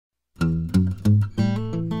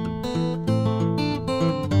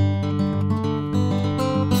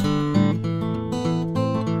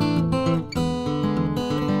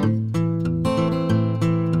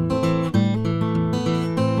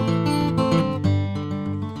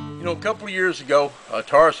A couple of years ago,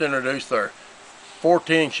 Taurus introduced their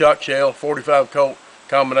 410 shot shell 45 Colt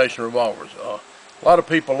combination revolvers. A lot of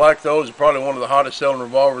people like those. They're probably one of the hottest selling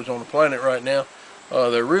revolvers on the planet right now.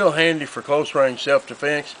 They're real handy for close range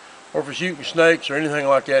self-defense or for shooting snakes or anything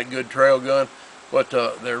like that, good trail gun. But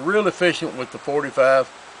they're real efficient with the 45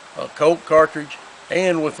 Colt cartridge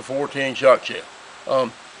and with the 410 shot shell.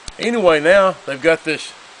 Anyway, now they've got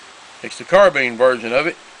this, it's the carbine version of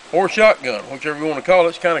it, or shotgun, whichever you want to call it.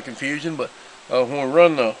 It's kind of confusing, but when we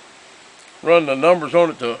run the numbers on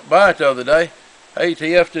it to buy it the other day,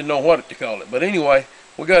 ATF didn't know what to call it. But anyway,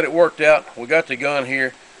 we got it worked out. We got the gun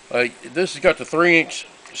here. This has got the 3-inch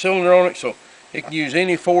cylinder on it, so it can use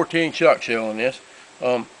any 410 shot shell in this.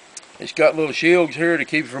 It's got little shields here to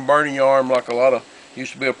keep you from burning your arm, like a lot of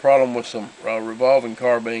used to be a problem with some revolving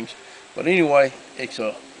carbines. But anyway, it's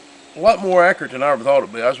a lot more accurate than I ever thought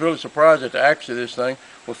it'd be. I was really surprised at the accuracy of this thing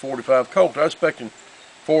with 45 Colt. I was expecting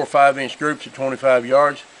 4 or 5-inch groups at 25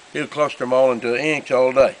 yards. It'll cluster them all into an inch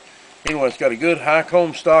all day. Anyway, it's got a good high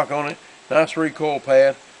comb stock on it, nice recoil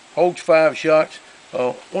pad, holds 5 shots.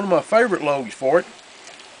 One of my favorite loads for it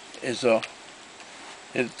is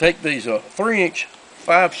take these 3-inch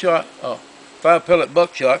 5 pellet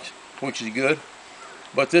buckshots, which is good.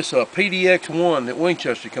 But this PDX-1 that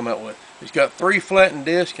Winchester come out with, it's got 3 flattened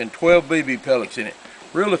discs and 12 BB pellets in it.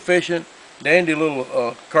 Real efficient, dandy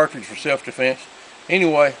little cartridge for self-defense.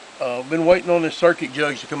 Anyway, I've been waiting on this circuit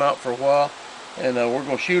jugs to come out for a while, and we're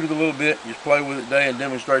going to shoot it a little bit, just play with it today and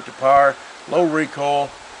demonstrate the power, low recoil,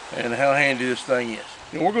 and how handy this thing is.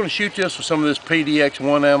 We're going to shoot this with some of this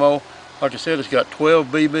PDX-1 ammo. Like I said, it's got 12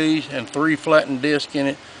 BBs and 3 flattened discs in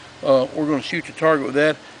it. We're going to shoot the target with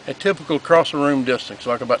that at typical across the room distance,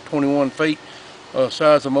 like about 21 feet,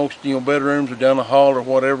 size of most bedrooms or down the hall or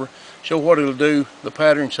whatever. Show what it'll do, the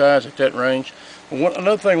pattern size at that range.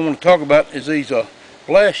 Another thing I want to talk about is these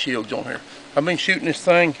blast shields on here. I've been shooting this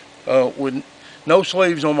thing with no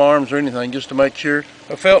sleeves on my arms or anything, just to make sure.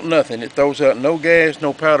 I felt nothing. It throws out no gas,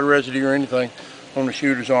 no powder residue or anything on the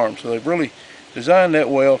shooter's arm. So they've really designed that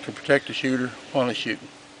well to protect the shooter while he's shooting.